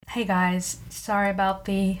Hey guys, sorry about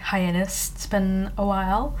the hiatus. It's been a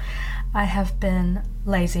while. I have been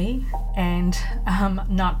lazy and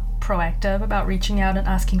not proactive about reaching out and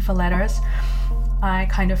asking for letters. I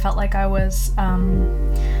kind of felt like I was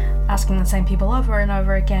asking the same people over and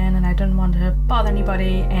over again, and I didn't want to bother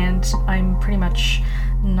anybody, and I'm pretty much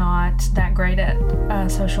not that great at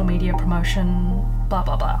social media promotion, blah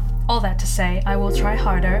blah blah. All that to say, I will try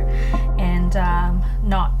harder and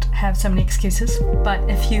not have so many excuses. But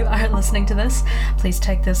if you are listening to this, please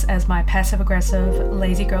take this as my passive-aggressive,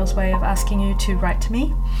 lazy girl's way of asking you to write to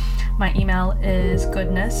me. My email is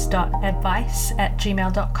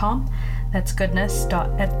goodness.advice@gmail.com. That's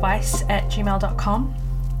goodness.advice@gmail.com.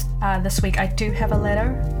 This week I do have a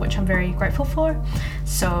letter, which I'm very grateful for,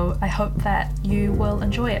 so I hope that you will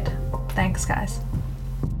enjoy it. Thanks, guys.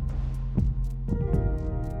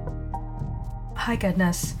 Hi,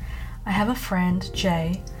 Goodness. I have a friend,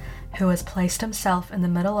 Jay, who has placed himself in the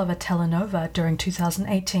middle of a telenova during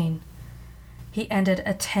 2018. He ended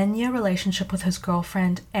a 10-year relationship with his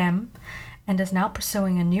girlfriend, M, and is now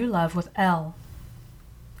pursuing a new love with L.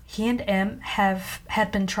 He and M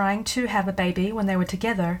had been trying to have a baby when they were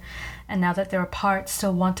together, and now that they're apart,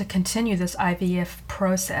 still want to continue this IVF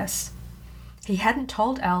process. He hadn't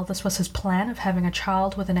told L this was his plan of having a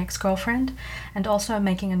child with an ex-girlfriend and also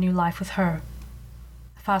making a new life with her.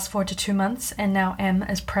 Fast forward to 2 months, and now M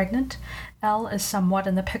is pregnant. L is somewhat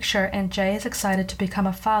in the picture, and Jay is excited to become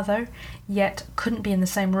a father, yet couldn't be in the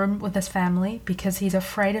same room with his family because he's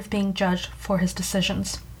afraid of being judged for his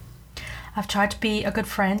decisions. I've tried to be a good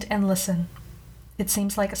friend and listen. It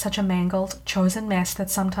seems like such a mangled, chosen mess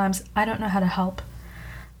that sometimes I don't know how to help.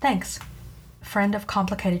 Thanks. Friend of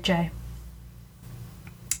Complicated J.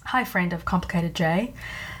 Hi, friend of Complicated J.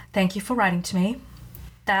 Thank you for writing to me.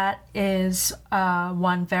 That is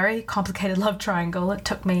one very complicated love triangle. It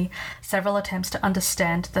took me several attempts to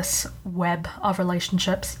understand this web of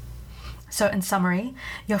relationships. So in summary,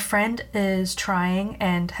 your friend is trying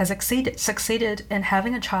and has succeeded in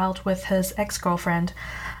having a child with his ex-girlfriend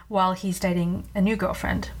while he's dating a new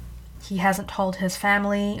girlfriend. He hasn't told his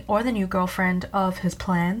family or the new girlfriend of his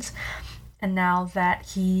plans, and now that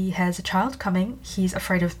he has a child coming, he's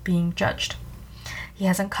afraid of being judged. He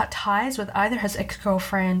hasn't cut ties with either his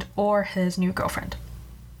ex-girlfriend or his new girlfriend.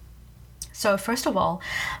 So first of all,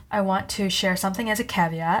 I want to share something as a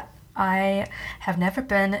caveat. I have never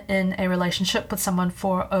been in a relationship with someone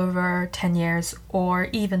for over 10 years or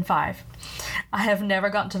even 5. I have never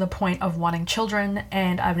gotten to the point of wanting children,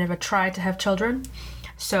 and I've never tried to have children.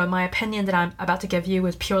 So my opinion that I'm about to give you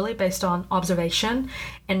is purely based on observation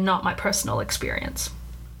and not my personal experience.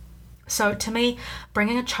 So to me,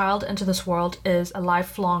 bringing a child into this world is a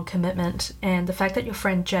lifelong commitment, and the fact that your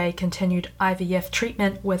friend Jay continued IVF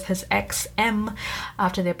treatment with his ex M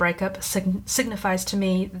after their breakup signifies to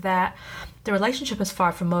me that the relationship is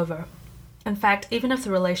far from over. In fact, even if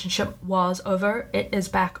the relationship was over, it is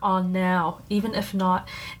back on now, even if not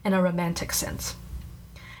in a romantic sense.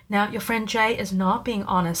 Now, your friend Jay is not being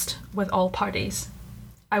honest with all parties.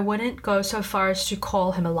 I wouldn't go so far as to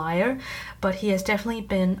call him a liar, but he has definitely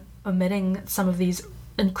been omitting some of these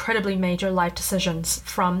incredibly major life decisions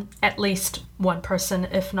from at least one person,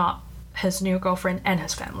 if not his new girlfriend and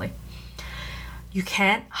his family. You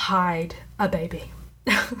can't hide a baby.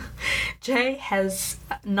 Jay has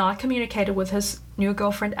not communicated with his new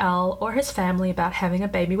girlfriend L or his family about having a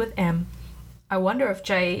baby with M. I wonder if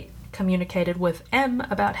Jay communicated with M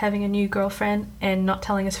about having a new girlfriend and not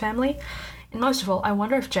telling his family. And most of all, I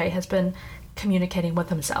wonder if Jay has been communicating with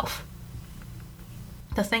himself.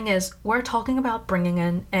 The thing is, we're talking about bringing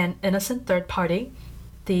in an innocent third party,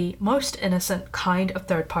 the most innocent kind of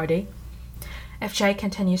third party. If Jay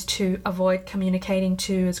continues to avoid communicating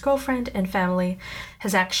to his girlfriend and family,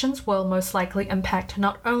 his actions will most likely impact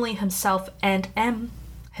not only himself and M,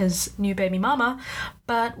 his new baby mama,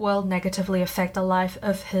 but will negatively affect the life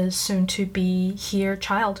of his soon-to-be here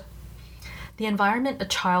child. The environment a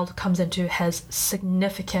child comes into has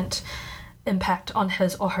significant impact on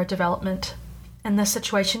his or her development, and this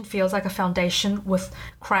situation feels like a foundation with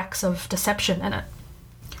cracks of deception in it.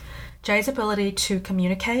 Jay's ability to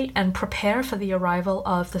communicate and prepare for the arrival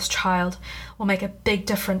of this child will make a big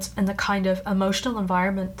difference in the kind of emotional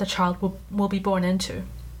environment the child will be born into.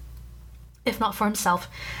 If not for himself,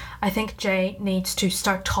 I think Jay needs to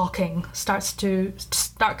start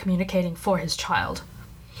communicating for his child.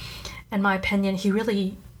 In my opinion, he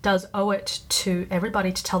really does owe it to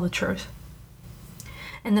everybody to tell the truth.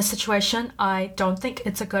 In this situation, I don't think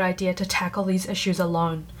it's a good idea to tackle these issues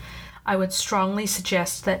alone. I would strongly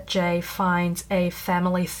suggest that Jay finds a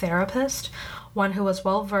family therapist, one who is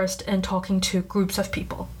well versed in talking to groups of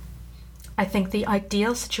people. I think the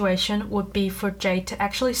ideal situation would be for Jay to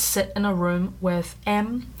actually sit in a room with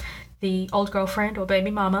M, the old girlfriend or baby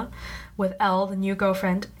mama, with L, the new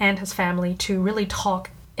girlfriend, and his family to really talk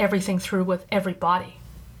everything through with everybody.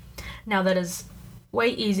 Now, that is way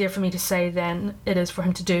easier for me to say than it is for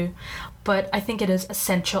him to do, but I think it is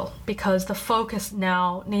essential because the focus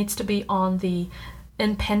now needs to be on the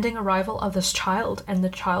impending arrival of this child and the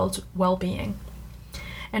child's well-being.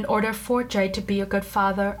 In order for Jay to be a good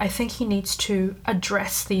father, I think he needs to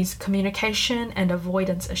address these communication and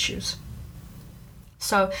avoidance issues.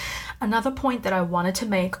 So another point that I wanted to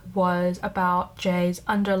make was about Jay's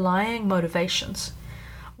underlying motivations.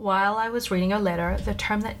 While I was reading a letter, the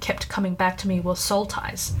term that kept coming back to me was soul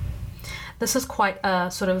ties. This is quite a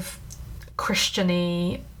sort of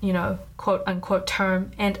Christian-y, quote unquote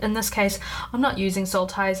term, and in this case I'm not using soul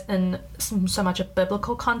ties in so much a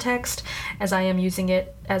biblical context as I am using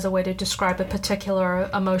it as a way to describe a particular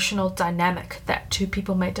emotional dynamic that two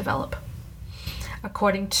people may develop.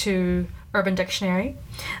 According to Urban Dictionary,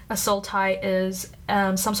 a soul tie is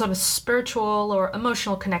some sort of spiritual or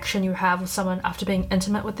emotional connection you have with someone after being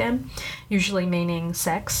intimate with them, usually meaning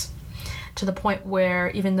sex, to the point where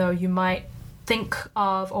even though you might think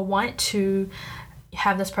of or want to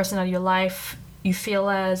have this person out of your life, you feel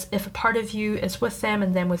as if a part of you is with them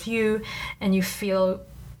and them with you, and you feel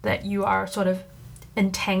that you are sort of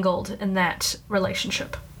entangled in that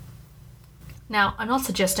relationship. Now, I'm not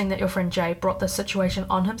suggesting that your friend Jay brought this situation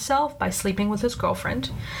on himself by sleeping with his girlfriend,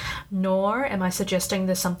 nor am I suggesting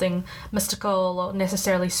there's something mystical or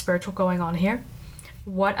necessarily spiritual going on here.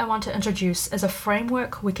 What I want to introduce is a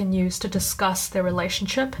framework we can use to discuss their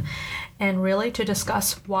relationship and really to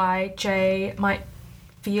discuss why Jay might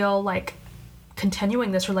feel like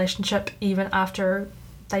continuing this relationship even after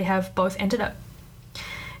they have both ended it.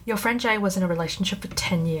 Your friend Jay was in a relationship for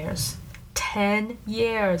 10 years. 10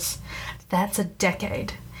 years! That's a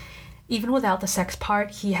decade. Even without the sex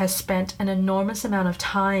part, he has spent an enormous amount of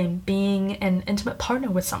time being an intimate partner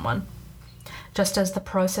with someone. Just as the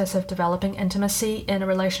process of developing intimacy in a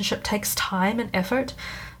relationship takes time and effort,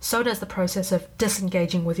 so does the process of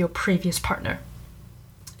disengaging with your previous partner.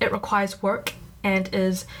 It requires work and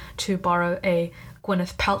is, to borrow a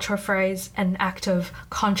Gwyneth Paltrow phrase, an act of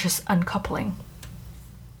conscious uncoupling.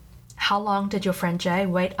 How long did your friend Jay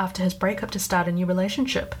wait after his breakup to start a new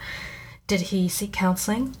relationship? Did he seek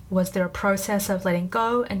counseling? Was there a process of letting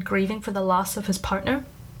go and grieving for the loss of his partner?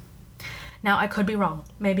 Now, I could be wrong.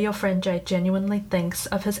 Maybe your friend Jay genuinely thinks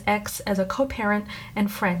of his ex as a co-parent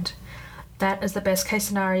and friend. That is the best case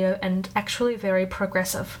scenario and actually very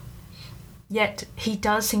progressive. Yet, he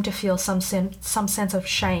does seem to feel some sense of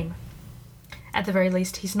shame. At the very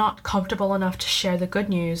least, he's not comfortable enough to share the good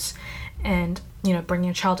news, and, bringing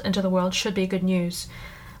a child into the world should be good news,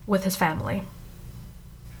 with his family.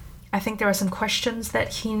 I think there are some questions that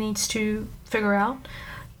he needs to figure out.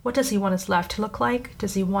 What does he want his life to look like?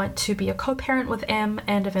 Does he want to be a co-parent with M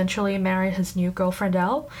and eventually marry his new girlfriend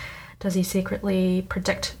L? Does he secretly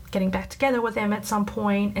predict getting back together with M at some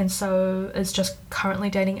point and so is just currently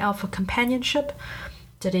dating L for companionship?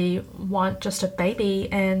 Did he want just a baby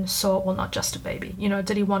and saw, well, not just a baby,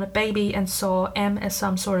 did he want a baby and saw M as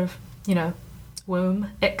some sort of, womb,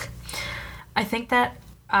 ick? I think that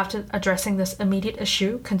after addressing this immediate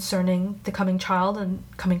issue concerning the coming child and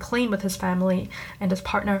coming clean with his family and his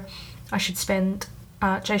partner, Jay should spend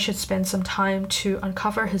some time to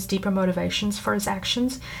uncover his deeper motivations for his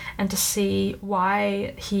actions and to see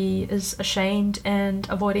why he is ashamed and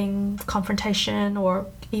avoiding confrontation or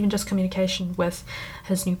even just communication with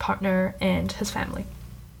his new partner and his family.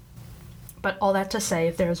 But all that to say,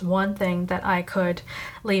 if there's one thing that I could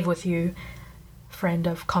leave with you, friend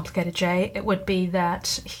of Complicated Jay, it would be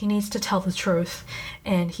that he needs to tell the truth,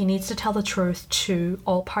 and he needs to tell the truth to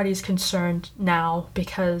all parties concerned now,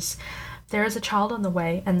 because there is a child on the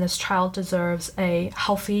way, and this child deserves a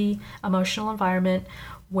healthy emotional environment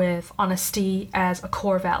with honesty as a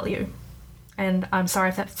core value. And I'm sorry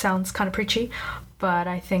if that sounds kind of preachy, but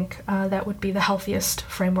I think that would be the healthiest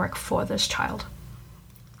framework for this child.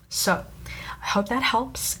 So I hope that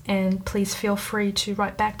helps, and please feel free to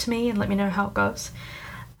write back to me and let me know how it goes.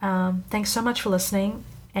 Thanks so much for listening,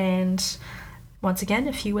 and once again,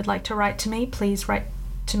 if you would like to write to me, please write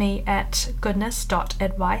to me at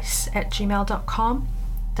goodness.advice@gmail.com.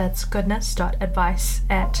 That's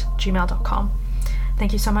goodness.advice@gmail.com.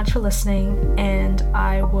 Thank you so much for listening, and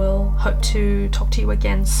I will hope to talk to you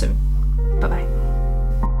again soon. Bye-bye.